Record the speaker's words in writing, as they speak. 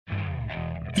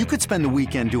You could spend the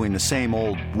weekend doing the same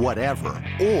old whatever,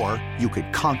 or you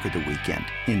could conquer the weekend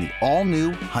in the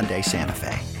all-new Hyundai Santa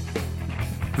Fe.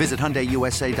 Visit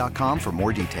HyundaiUSA.com for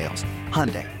more details.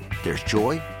 Hyundai, there's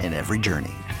joy in every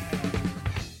journey.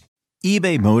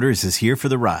 eBay Motors is here for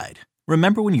the ride.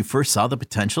 Remember when you first saw the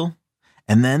potential?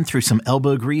 And then through some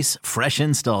elbow grease, fresh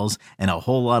installs, and a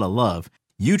whole lot of love,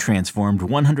 you transformed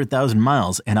 100,000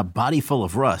 miles and a body full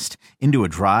of rust into a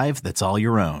drive that's all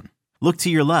your own. Look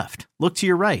to your left. Look to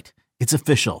your right. It's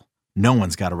official. No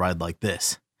one's got a ride like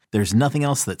this. There's nothing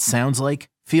else that sounds like,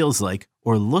 feels like,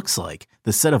 or looks like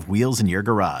the set of wheels in your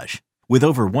garage. With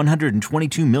over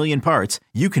 122 million parts,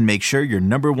 you can make sure your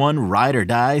number one ride or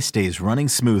die stays running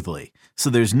smoothly.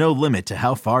 So there's no limit to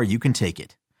how far you can take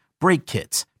it. Brake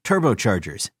kits,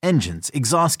 turbochargers, engines,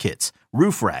 exhaust kits,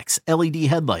 roof racks, LED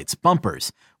headlights,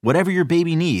 bumpers, whatever your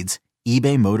baby needs,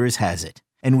 eBay Motors has it.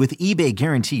 And with eBay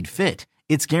Guaranteed Fit,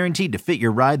 it's guaranteed to fit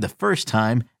your ride the first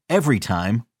time, every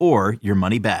time, or your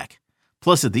money back.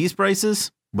 Plus, at these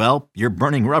prices, well, you're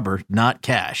burning rubber, not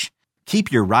cash. Keep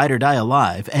your ride or die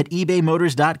alive at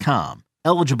ebaymotors.com.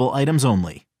 Eligible items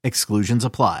only. Exclusions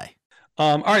apply.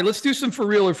 All right, let's do some for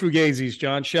real or fugazis,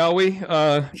 John, shall we?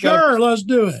 Sure, let's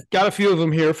do it. Got a few of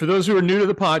them here. For those who are new to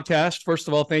the podcast, first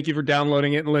of all, thank you for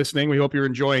downloading it and listening. We hope you're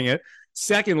enjoying it.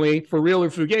 Secondly, for real or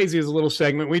fugazi is a little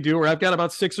segment we do where I've got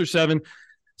about 6 or 7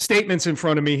 statements in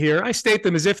front of me here. I state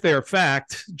them as if they are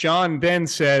fact. John then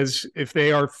says if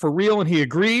they are for real and he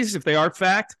agrees. If they are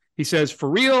fact, he says for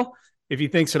real. If he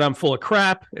thinks that I'm full of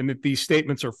crap and that these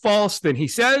statements are false, then he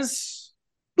says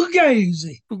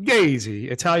Fugazi.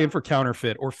 Fugazi, Italian for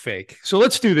counterfeit or fake. So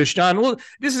let's do this, John. Well,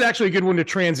 this is actually a good one to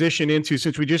transition into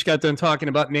since we just got done talking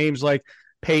about names like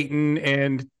Peyton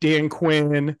and Dan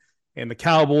Quinn and the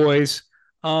Cowboys.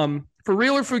 For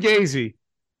real or fugazi,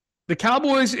 the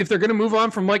Cowboys, if they're going to move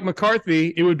on from Mike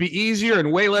McCarthy, it would be easier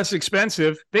and way less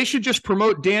expensive. They should just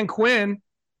promote Dan Quinn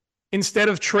instead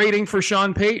of trading for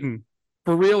Sean Payton.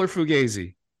 For real or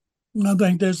fugazi? I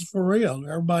think this is for real.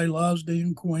 Everybody loves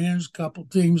Dan Quinn. There's a couple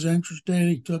teams interested.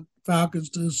 He took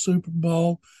Falcons to the Super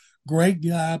Bowl. Great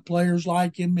guy. Players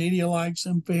like him. Media likes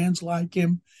him. Fans like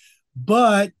him.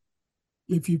 But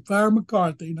if you fire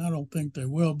McCarthy, and I don't think they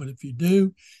will, but if you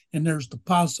do, and there's the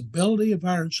possibility of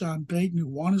hiring Sean Payton, who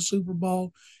won a Super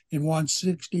Bowl and won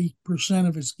 60%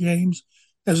 of his games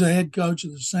as a head coach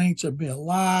of the Saints, there'd be a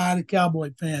lot of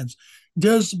Cowboy fans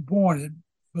disappointed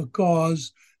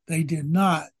because they did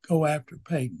not go after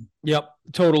Payton. Yep,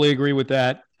 totally agree with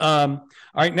that. All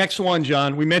right, next one,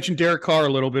 John. We mentioned Derek Carr a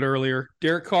little bit earlier.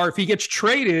 Derek Carr, if he gets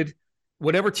traded,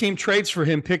 whatever team trades for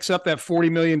him picks up that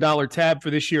 $40 million tab for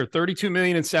this year, $32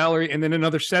 million in salary, and then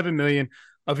another $7 million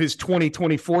of his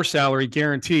 2024 salary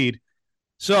guaranteed.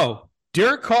 So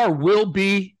Derek Carr will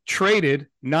be traded,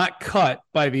 not cut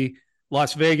by the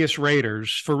Las Vegas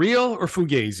Raiders. For real or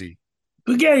fugazi?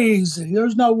 Fugazi.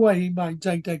 There's no way anybody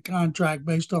take that contract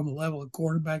based on the level of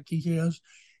quarterback he is.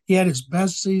 He had his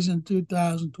best season in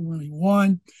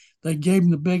 2021. They gave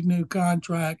him the big new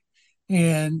contract.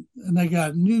 And they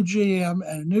got a new GM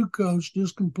and a new coach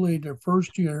just completed their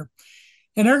first year.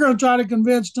 And they're going to try to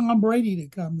convince Tom Brady to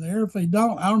come there. If they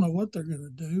don't, I don't know what they're going to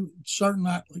do. It's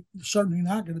certainly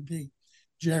not going to be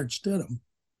Jared Stidham.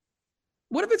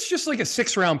 What if it's just like a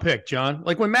 6th-round pick, John?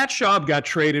 Like when Matt Schaub got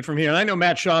traded from here, and I know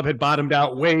Matt Schaub had bottomed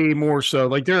out way more so.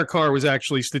 Like Derek Carr was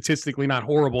actually statistically not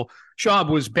horrible. Schaub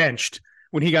was benched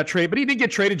when he got traded, but he did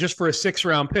get traded just for a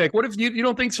 6th-round pick. What if you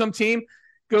don't think some team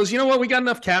goes, you know what, we got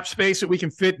enough cap space that we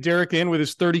can fit Derek in with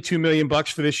his $32 million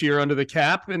for this year under the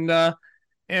cap, and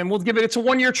we'll give it's a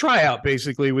 1-year tryout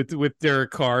basically with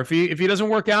Derek Carr. If he doesn't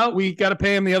work out, we got to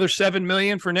pay him the other $7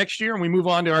 million for next year, and we move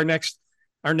on to our next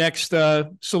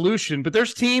solution. But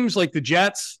there's teams like the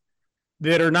Jets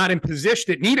that are not in position,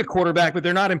 that need a quarterback, but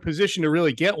they're not in position to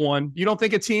really get one. You don't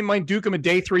think a team might duke him a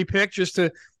day 3 pick just to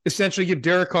essentially give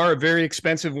Derek Carr a very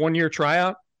expensive 1-year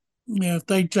tryout? Yeah, if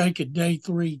they take a day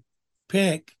 3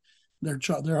 pick,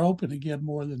 they're hoping to get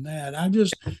more than that.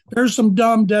 There's some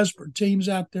dumb, desperate teams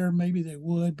out there. Maybe they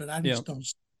would, but I just don't.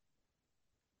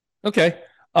 Okay.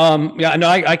 Yeah, no,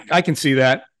 I can see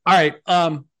that. All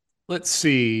right. Let's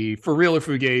see. For real or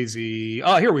fugazi?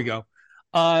 Oh, here we go.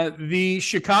 The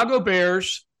Chicago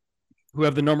Bears, who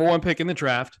have the number 1 pick in the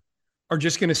draft, are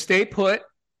just going to stay put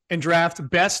and draft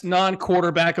best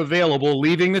non-quarterback available,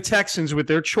 leaving the Texans with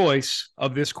their choice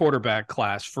of this quarterback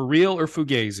class. For real or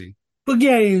fugazi?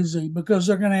 Fugazi, because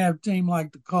they're going to have a team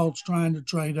like the Colts trying to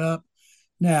trade up.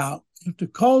 Now, if the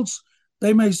Colts,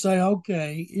 they may say,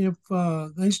 okay, if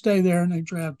they stay there and they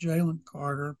draft Jalen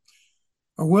Carter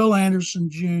or Will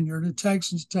Anderson Jr., the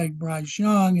Texans take Bryce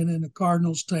Young, and then the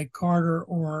Cardinals take Carter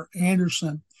or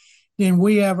Anderson, then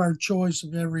we have our choice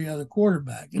of every other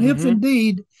quarterback. And if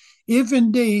indeed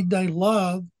they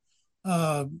love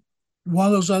one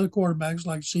of those other quarterbacks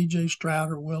like C.J.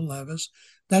 Stroud or Will Levis,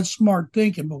 that's smart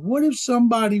thinking. But what if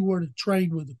somebody were to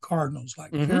trade with the Cardinals,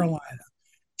 like Carolina,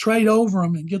 trade over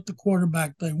them and get the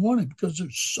quarterback they wanted? Because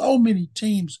there's so many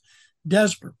teams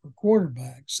desperate for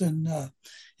quarterbacks.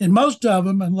 And most of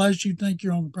them, unless you think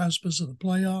you're on the precipice of the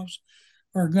playoffs,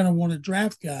 are going to want to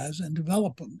draft guys and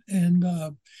develop them. And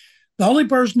the only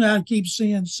person I keep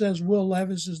seeing says Will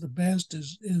Levis is the best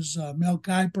is Mel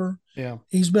Kiper. Yeah.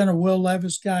 He's been a Will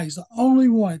Levis guy. He's the only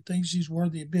one that thinks he's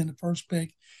worthy of being the first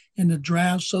pick in the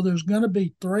draft. So there's going to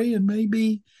be three, and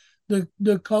maybe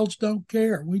the Colts don't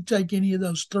care. We take any of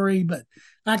those three, but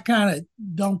I kind of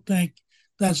don't think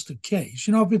that's the case.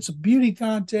 You know, if it's a beauty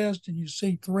contest and you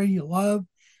see three you love,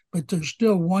 but there's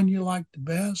still one you like the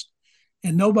best,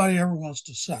 and nobody ever wants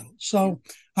to settle. So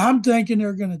I'm thinking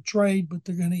they're going to trade, but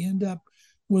they're going to end up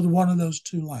with one of those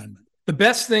two linemen. The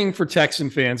best thing for Texan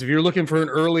fans, if you're looking for an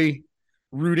early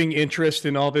rooting interest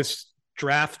in all this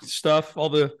draft stuff, all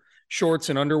the shorts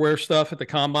and underwear stuff at the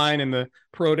combine and the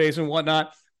pro days and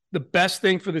whatnot, the best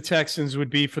thing for the Texans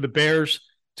would be for the Bears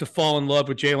to fall in love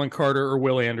with Jalen Carter or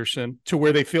Will Anderson to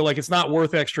where they feel like it's not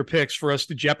worth extra picks for us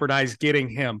to jeopardize getting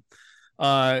him.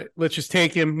 Let's just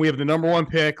take him. We have the number one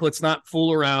pick. Let's not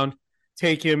fool around.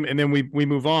 Take him, and then we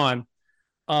move on.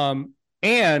 But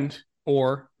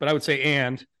I would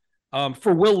say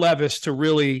for Will Levis to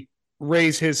really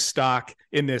raise his stock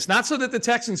in this. Not so that the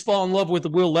Texans fall in love with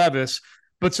Will Levis,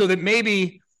 but so that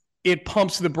maybe it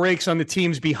pumps the brakes on the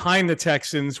teams behind the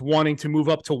Texans wanting to move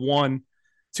up to one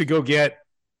to go get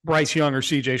Bryce Young or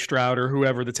C.J. Stroud or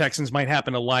whoever the Texans might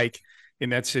happen to like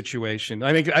in that situation.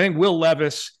 I think Will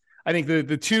Levis, I think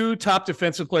the two top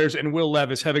defensive players and Will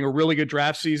Levis having a really good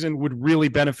draft season would really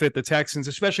benefit the Texans,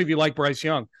 especially if you like Bryce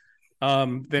Young.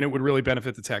 Then it would really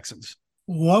benefit the Texans.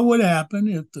 What would happen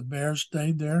if the Bears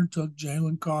stayed there and took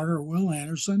Jalen Carter or Will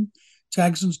Anderson?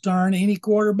 Texans turn any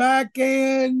quarterback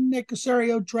and Nick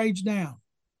Caserio trades down.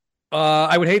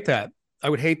 I would hate that.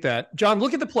 John,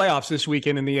 look at the playoffs this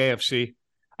weekend in the AFC.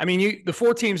 I mean, the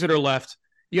four teams that are left,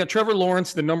 you got Trevor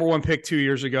Lawrence, the number one pick 2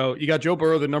 years ago. You got Joe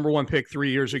Burrow, the number one pick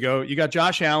 3 years ago. You got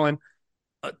Josh Allen,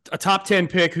 a top 10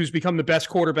 pick who's become the best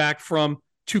quarterback from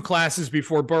two classes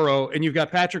before Burrow. And you've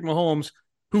got Patrick Mahomes,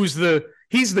 he's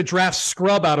the draft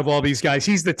scrub out of all these guys.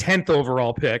 He's the 10th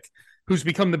overall pick who's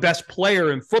become the best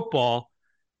player in football.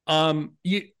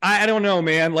 I don't know,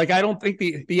 man. Like, I don't think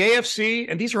the AFC,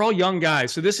 and these are all young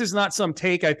guys. So this is not some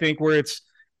take, I think, where it's,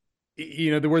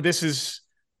 where this is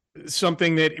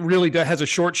something that really has a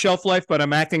short shelf life, but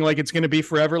I'm acting like it's going to be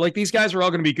forever. Like, these guys are all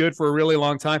going to be good for a really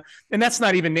long time. And that's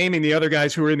not even naming the other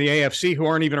guys who are in the AFC who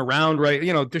aren't even around, right?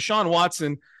 Deshaun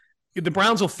Watson, the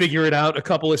Browns will figure it out a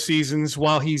couple of seasons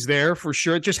while he's there for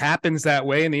sure. It just happens that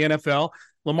way in the NFL.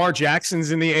 Lamar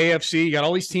Jackson's in the AFC. You got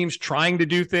all these teams trying to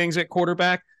do things at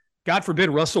quarterback. God forbid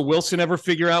Russell Wilson ever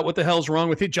figure out what the hell's wrong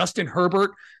with it. Justin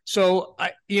Herbert. So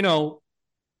I don't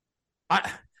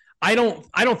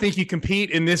think you compete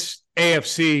in this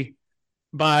AFC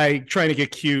by trying to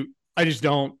get cute. I just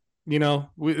don't. Take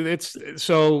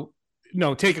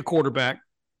a quarterback.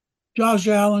 Josh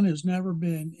Allen has never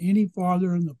been any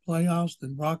farther in the playoffs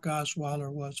than Brock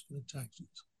Osweiler was for the Texans.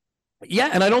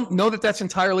 Yeah, and I don't know that that's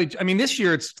entirely – I mean, this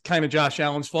year it's kind of Josh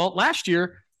Allen's fault. Last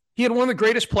year, he had one of the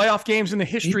greatest playoff games in the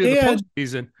history of the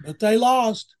postseason. But they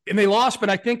lost. But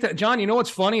I think that, John,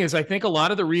 what's funny is I think a lot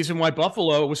of the reason why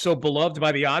Buffalo was so beloved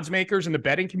by the odds makers and the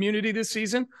betting community this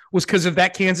season was because of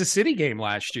that Kansas City game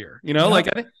last year. I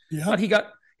think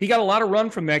he got a lot of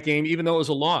run from that game, even though it was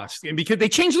a loss. And because they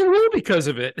changed the rule because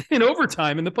of it in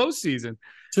overtime in the postseason.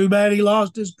 Too bad he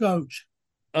lost his coach.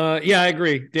 Yeah, I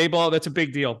agree. Dayball, that's a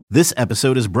big deal. This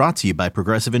episode is brought to you by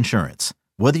Progressive Insurance.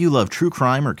 Whether you love true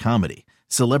crime or comedy,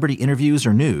 celebrity interviews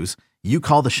or news, you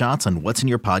call the shots on what's in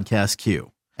your podcast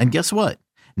queue. And guess what?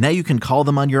 Now you can call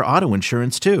them on your auto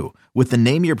insurance too with the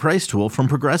Name Your Price tool from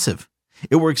Progressive.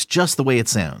 It works just the way it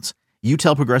sounds. You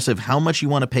tell Progressive how much you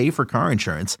want to pay for car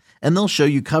insurance, and they'll show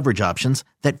you coverage options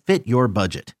that fit your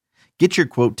budget. Get your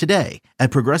quote today at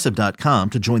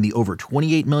Progressive.com to join the over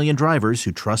 28 million drivers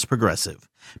who trust Progressive.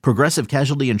 Progressive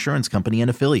Casualty Insurance Company and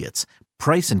Affiliates.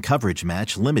 Price and coverage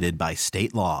match limited by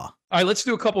state law. All right, let's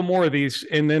do a couple more of these,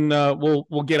 and then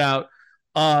we'll get out.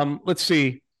 Let's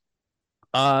see.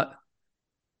 Okay,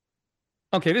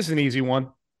 this is an easy one.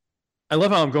 I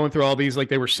love how I'm going through all these like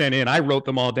they were sent in. I wrote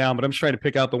them all down, but I'm just trying to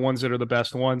pick out the ones that are the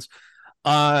best ones.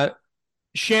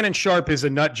 Shannon Sharp is a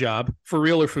nut job, for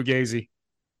real or Fugazi?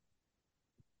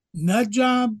 Nut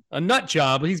job? A nut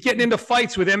job. He's getting into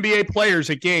fights with NBA players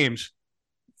at games.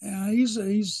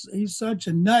 He's such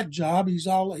a nut job.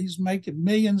 He's making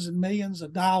millions and millions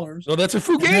of dollars. So that's a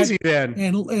Fugazi then.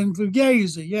 And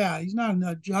Fugazi, yeah, he's not a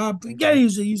nut job.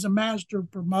 Fugazi, he's a master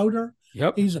promoter.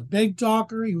 Yep. He's a big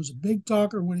talker. He was a big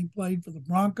talker when he played for the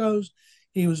Broncos.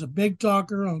 He was a big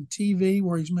talker on TV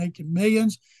where he's making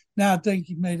millions. Now I think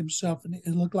he made himself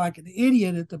look like an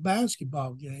idiot at the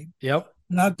basketball game. Yep.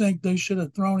 And I think they should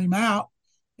have thrown him out.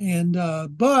 And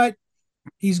but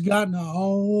he's gotten a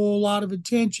whole lot of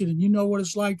attention, and you know what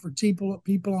it's like for people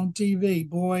on TV.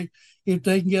 Boy, if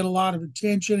they can get a lot of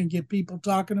attention and get people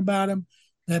talking about him,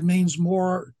 that means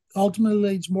more.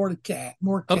 Ultimately, leads more cash.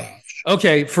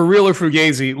 Okay, for real or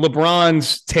Fugazi,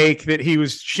 LeBron's take that he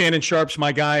was Shannon Sharp's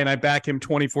my guy and I back him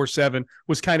 24/7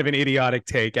 was kind of an idiotic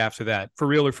take. After that, for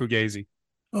real or Fugazi?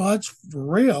 Oh, that's for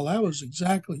real. That was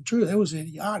exactly true. That was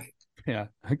idiotic. Yeah.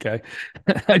 Okay.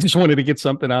 I just wanted to get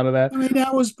something out of that. I mean,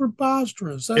 that was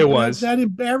preposterous. It was. That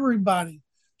everybody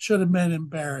should have been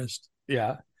embarrassed.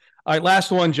 Yeah. All right.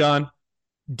 Last one, John.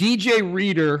 DJ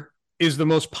Reader is the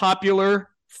most popular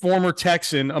former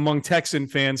Texan among Texan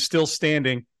fans still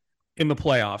standing in the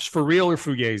playoffs. For real or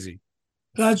Fugazi?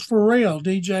 That's for real.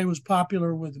 DJ was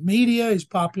popular with the media. He's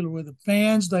popular with the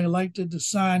fans. They elected to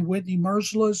sign Whitney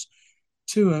Merciless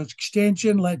to an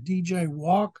extension, let DJ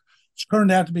walk. It's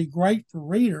turned out to be great for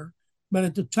Reader. But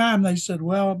at the time, they said,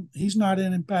 well, he's not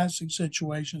in passing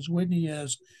situations. Whitney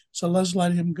is. So let's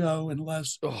let him go and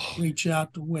let's reach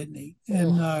out to Whitney.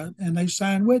 And they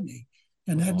signed Whitney.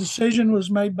 And that decision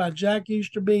was made by Jack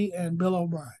Easterby and Bill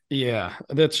O'Brien. Yeah,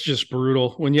 that's just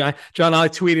brutal. John, I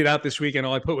tweeted out this weekend,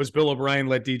 all I put was Bill O'Brien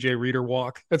let DJ Reader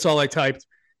walk. That's all I typed.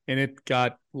 And it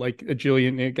got like a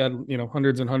jillion, it got,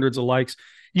 hundreds and hundreds of likes.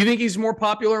 You think he's more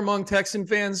popular among Texan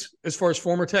fans as far as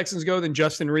former Texans go than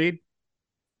Justin Reed?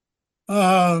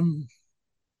 I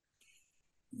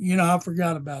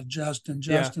forgot about Justin.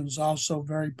 Justin's also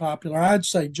very popular. I'd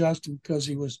say Justin because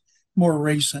he was more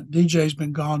recent. DJ's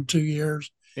been gone 2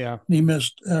 years. Yeah. And he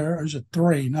missed, or is it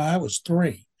 3? No, that was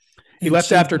 3. He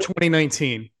left after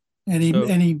 2019. And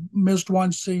he missed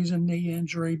one season, knee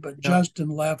injury, but Justin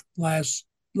left last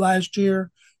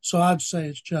year. So I'd say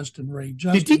it's Justin Reed.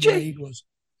 Reed was,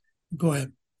 go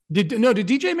ahead. Did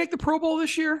DJ make the Pro Bowl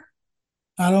this year?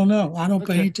 I don't know. I don't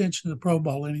pay any attention to the Pro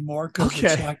Bowl anymore because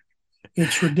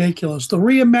it's ridiculous. The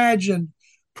reimagined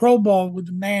Pro Bowl with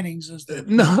the Mannings as the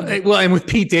and with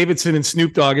Pete Davidson and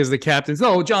Snoop Dogg as the captains.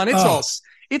 No, John,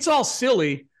 it's all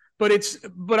silly, but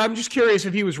I'm just curious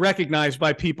if he was recognized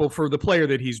by people for the player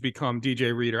that he's become,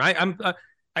 DJ Reader.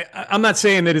 I'm not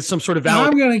saying that it's some sort of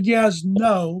valid. I'm going to guess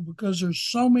no, because there's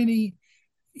so many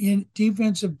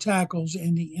defensive tackles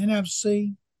in the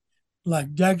NFC,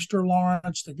 like Dexter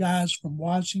Lawrence, the guys from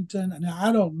Washington. And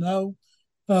I don't know.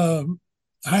 I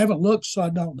haven't looked, so I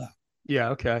don't know. Yeah,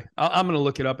 okay. I'm going to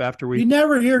look it up after we. You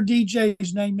never hear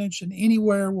DJ's name mentioned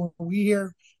anywhere where we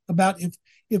hear about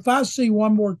if I see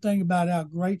one more thing about how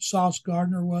great Sauce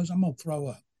Gardner was, I'm going to throw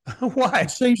up. Why?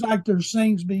 It seems like there's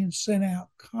things being sent out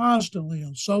constantly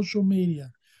on social media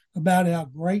about how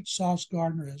great Sauce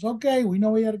Gardner is. Okay, we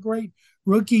know he had a great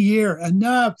rookie year.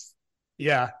 Enough.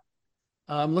 Yeah.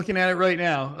 I'm looking at it right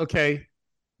now. Okay.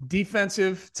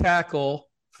 Defensive tackle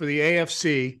for the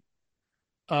AFC.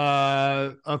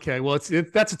 Okay, well,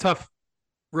 that's a tough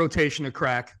rotation to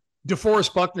crack.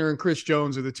 DeForest Buckner and Chris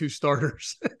Jones are the two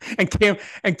starters,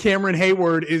 and Cameron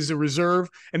Hayward is a reserve,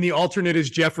 and the alternate is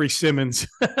Jeffrey Simmons.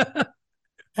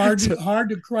 hard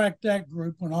to crack that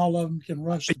group when all of them can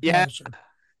rush the passer.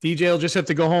 DJ will just have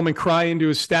to go home and cry into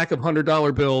a stack of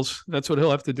 $100 bills. That's what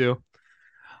he'll have to do.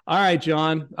 All right,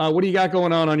 John, what do you got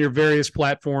going on your various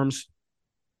platforms?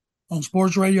 On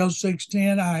Sports Radio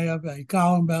 610, I have a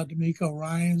column about D'Amico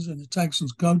Ryans and the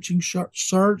Texans coaching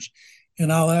search,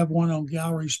 and I'll have one on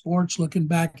Gallery Sports looking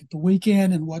back at the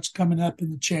weekend and what's coming up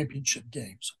in the championship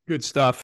games. Good stuff.